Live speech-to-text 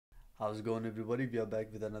How's it going, everybody? We are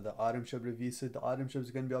back with another item shop review. So the item shop is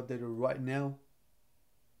going to be updated right now.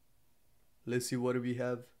 Let's see what we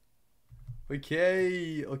have.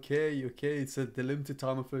 Okay. It's the limited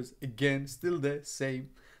time offers again, still there, same.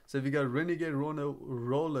 So we got Renegade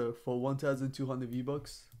roller for 1,200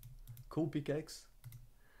 V-Bucks. Cool pickaxe.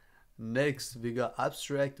 Next we got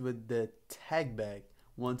Abstrakt with the tag bag,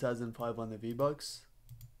 1,500 V-Bucks.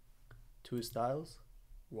 Two styles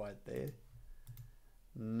right there.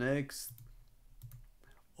 Next,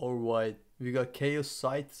 alright, we got Chaos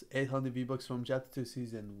Scythe, 800 V-Bucks from Chapter 2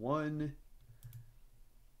 Season 1.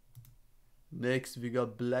 Next, we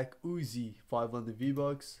got Black Ooze, 500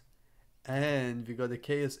 V-Bucks. And we got the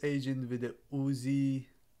Chaos Agent with the Ooze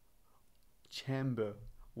Chamber,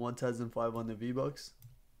 1,500 V-Bucks.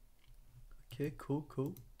 Okay,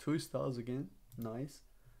 cool. Two stars again, nice.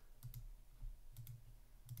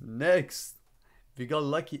 Next, we got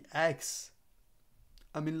Lucky Axes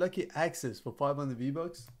for 500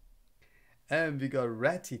 V-Bucks. And we got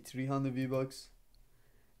Ratty, 300 V-Bucks.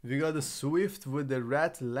 We got the Swift with the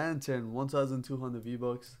Rat Lantern, 1,200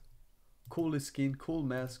 V-Bucks. Cool skin, cool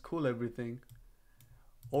mask, cool everything.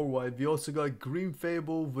 Alright, we also got Green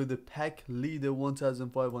Fable with the Pack Leader,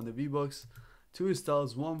 1,500 V-Bucks. Two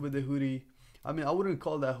stars, one with the hoodie. I mean, I wouldn't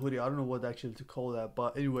call that hoodie, I don't know what actually to call that,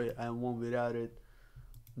 but anyway, and one without it.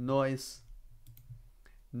 Nice.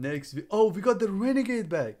 Next, we got the Renegade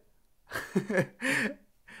bag.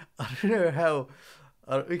 I don't know how.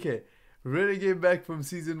 Okay, Renegade bag from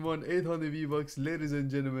Season 1, 800 V-Bucks, ladies and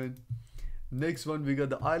gentlemen. Next one, we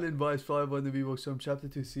got the Island Vibes, 500 V-Bucks from Chapter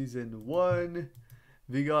 2 Season 1.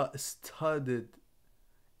 We got Studded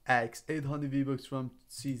Axe, 800 V-Bucks from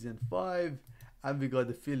Season 5. And we got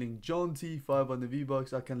the Feelin Jaunty, 500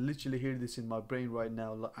 V-Bucks. I can literally hear this in my brain right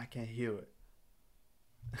now. Like, I can hear it.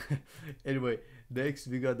 Anyway, next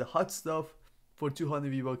we got the Hot Stuff for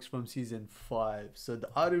 200 V-Bucks from Season 5. So the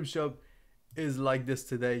item shop is like this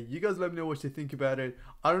today. You guys let me know what you think about it.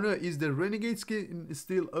 I don't know, is the Renegade skin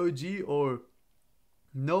still OG or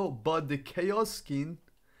no, but the Chaos skin,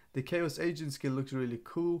 the Chaos Agent skin looks really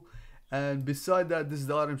cool. And beside that, this is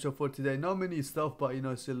the item shop for today. Not many stuff, but you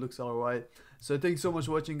know, it still looks alright. So thanks so much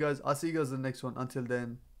for watching, guys. I'll see you guys in the next one. Until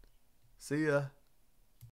then, see ya.